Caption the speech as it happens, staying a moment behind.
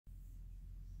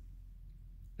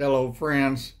Hello,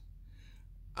 friends.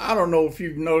 I don't know if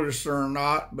you've noticed or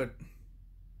not, but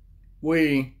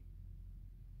we,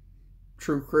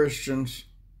 true Christians,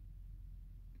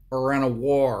 are in a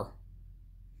war.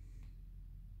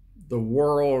 The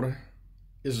world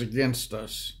is against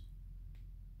us.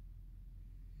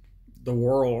 The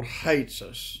world hates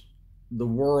us. The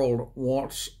world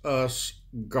wants us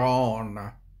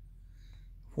gone.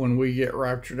 When we get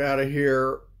raptured out of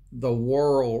here, the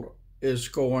world is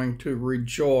going to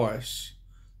rejoice,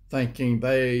 thinking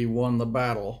they won the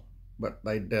battle, but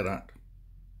they didn't.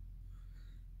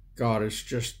 God is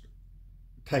just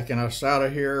taking us out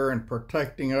of here and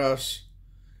protecting us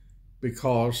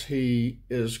because He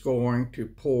is going to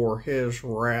pour His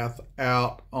wrath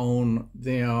out on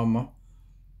them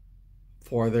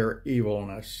for their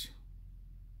evilness.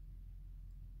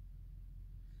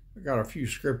 I got a few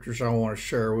scriptures I want to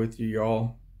share with you,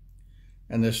 y'all,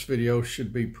 and this video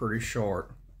should be pretty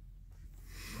short.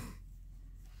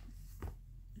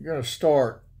 I'm going to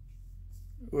start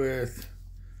with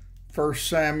 1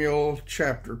 Samuel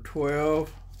chapter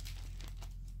 12.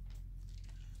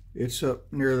 It's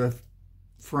up near the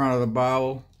front of the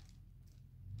Bible,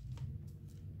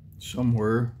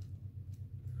 somewhere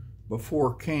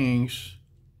before Kings.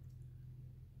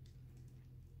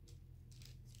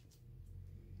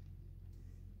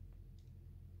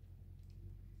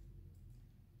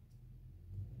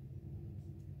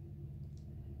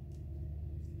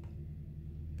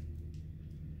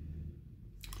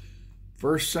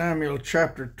 First Samuel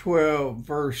chapter 12,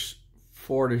 verse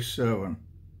 47.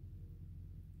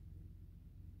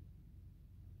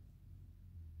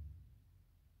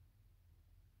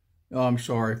 Oh, I'm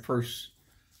sorry, 1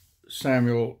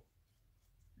 Samuel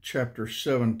chapter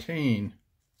 17.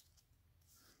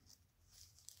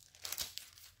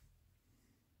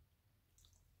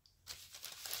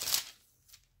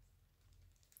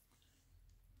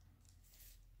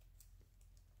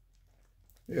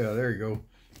 Yeah, there you go.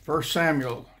 1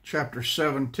 Samuel chapter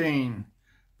 17,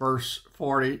 verse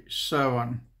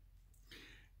 47.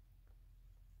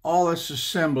 All this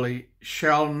assembly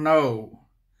shall know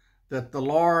that the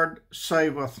Lord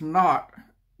saveth not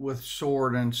with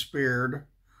sword and spear,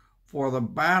 for the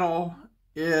battle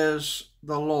is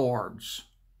the Lord's,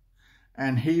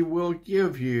 and He will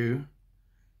give you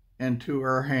into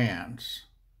our hands.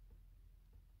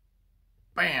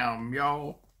 Bam,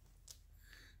 y'all.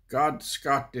 God's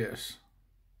got this.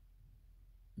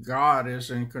 God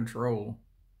is in control.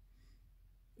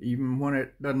 Even when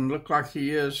it doesn't look like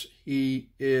He is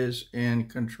in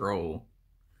control.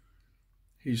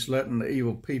 He's letting the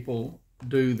evil people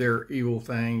do their evil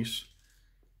things,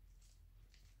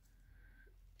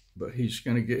 but He's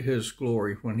going to get His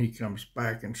glory when He comes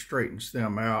back and straightens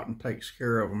them out and takes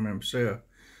care of them Himself.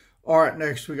 All right,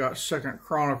 next we got 2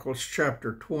 Chronicles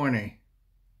chapter 20.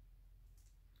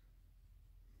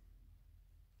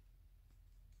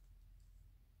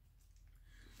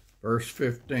 Verse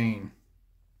 15.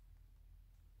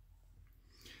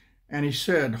 And he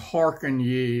said, Hearken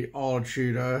ye, all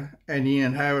Judah, and ye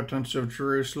inhabitants of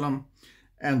Jerusalem,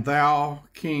 and thou,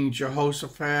 King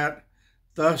Jehoshaphat,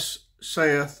 thus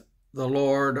saith the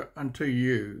Lord unto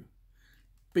you,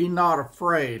 Be not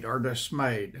afraid or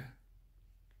dismayed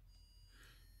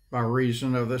by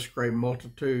reason of this great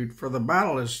multitude, for the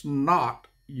battle is not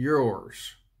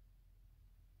yours.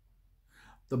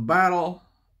 The battle,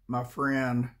 my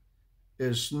friend,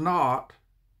 is not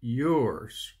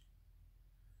yours,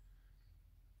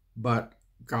 but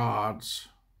God's.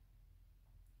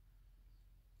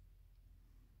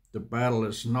 The battle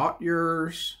is not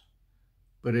yours,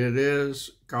 but it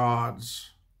is God's.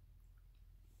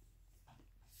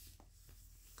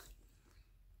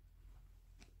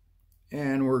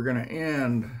 And we're going to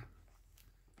end,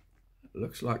 it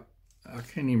looks like, I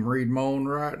can't even read my own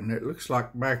writing, it looks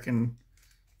like back in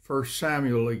 1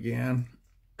 Samuel again,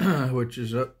 which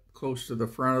is up close to the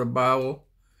front of the Bible,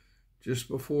 just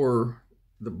before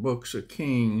the books of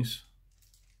Kings.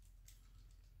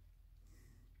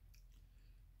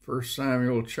 1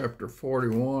 Samuel chapter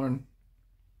 41.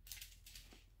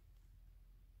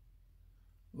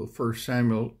 Well, 1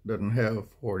 Samuel doesn't have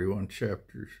 41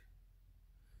 chapters.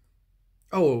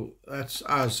 Oh, that's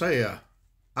Isaiah.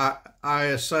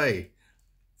 ISA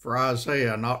for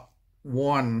Isaiah, not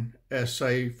one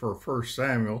essay for 1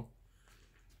 Samuel.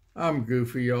 I'm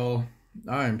goofy, y'all.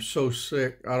 I am so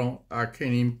sick. I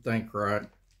can't even think right.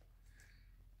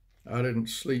 I didn't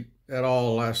sleep at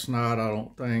all last night, I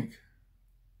don't think.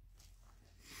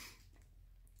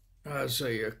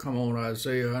 Isaiah, come on,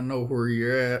 Isaiah. I know where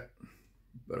you're at,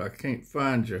 but I can't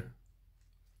find you.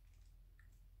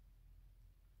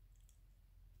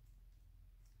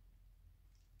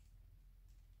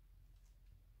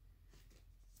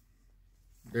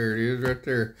 There it is right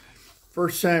there. 1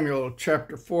 Samuel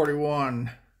chapter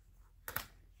 41,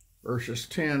 verses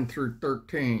 10 through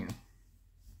 13.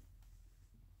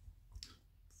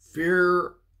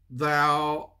 Fear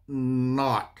thou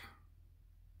not.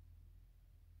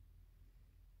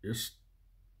 Just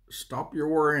stop your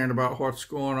worrying about what's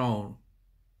going on.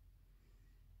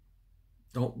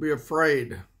 Don't be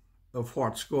afraid of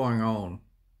what's going on.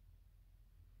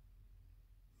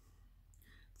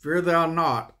 Fear thou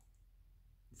not,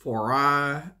 for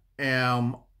I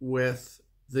am with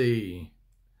thee.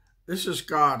 This is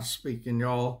God speaking,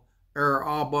 y'all. Our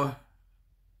Abba,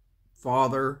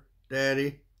 Father,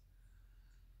 Daddy.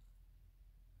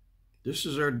 This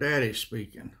is our Daddy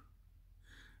speaking.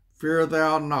 Fear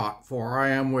thou not, for I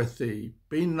am with thee.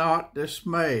 Be not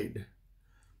dismayed,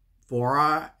 for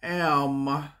I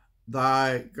am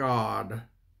thy God.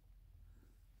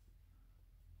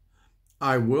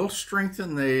 I will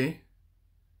strengthen thee,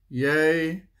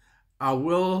 yea, I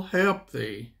will help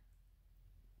thee.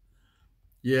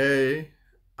 Yea,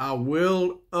 I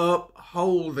will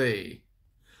uphold thee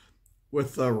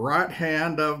with the right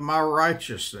hand of my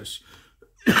righteousness.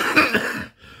 I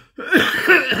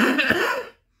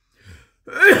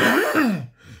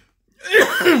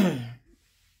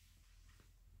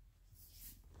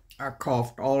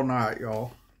coughed all night,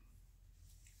 y'all.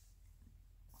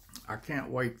 I can't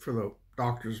wait for the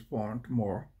doctor's appointment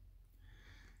tomorrow.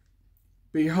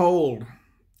 Behold,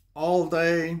 all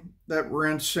they that were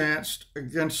incensed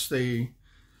against thee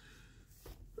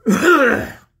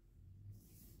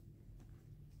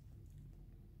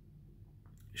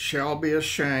shall be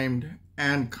ashamed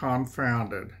and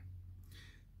confounded.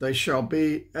 They shall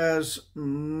be as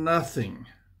nothing,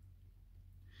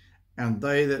 and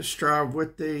they that strive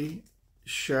with thee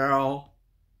shall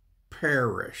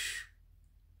perish.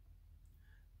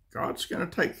 God's going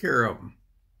to take care of them.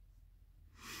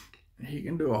 He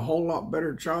can do a whole lot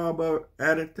better job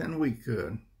at it than we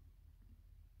could.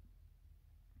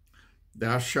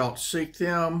 Thou shalt seek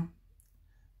them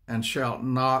and shalt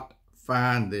not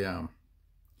find them,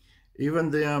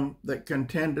 even them that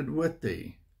contended with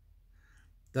thee.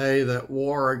 They that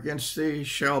war against thee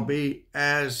shall be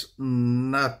as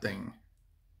nothing,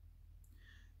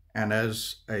 and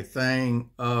as a thing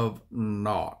of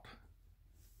naught.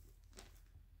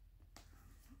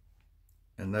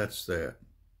 And that's that.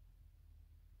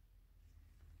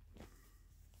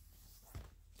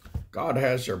 God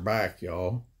has our back,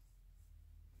 y'all.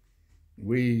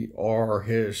 We are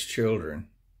his children.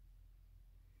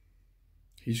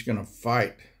 He's going to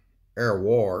fight our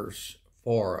wars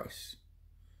for us.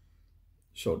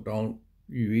 So don't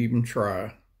you even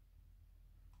try.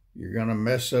 You're going to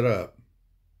mess it up.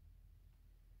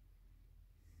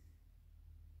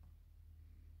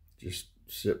 Just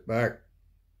sit back,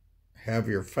 have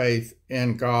your faith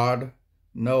in God,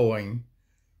 knowing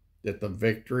that the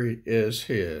victory is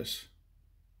his.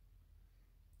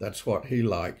 That's what he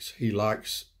likes. He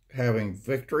likes having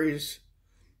victories,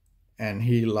 and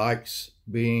he likes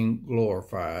being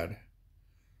glorified.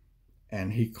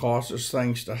 And he causes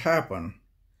things to happen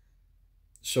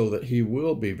so that he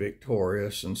will be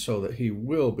victorious and so that he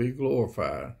will be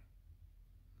glorified.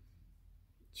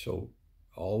 So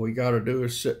all we got to do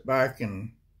is sit back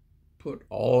and put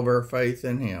all of our faith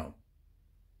in him.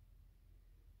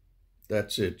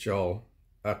 That's it, y'all.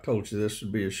 I told you this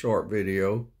would be a short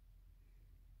video.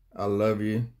 I love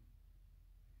you.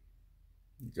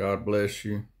 God bless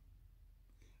you.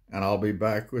 And I'll be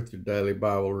back with your daily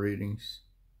Bible readings.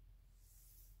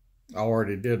 I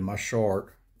already did my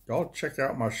short. Y'all check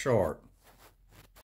out my short.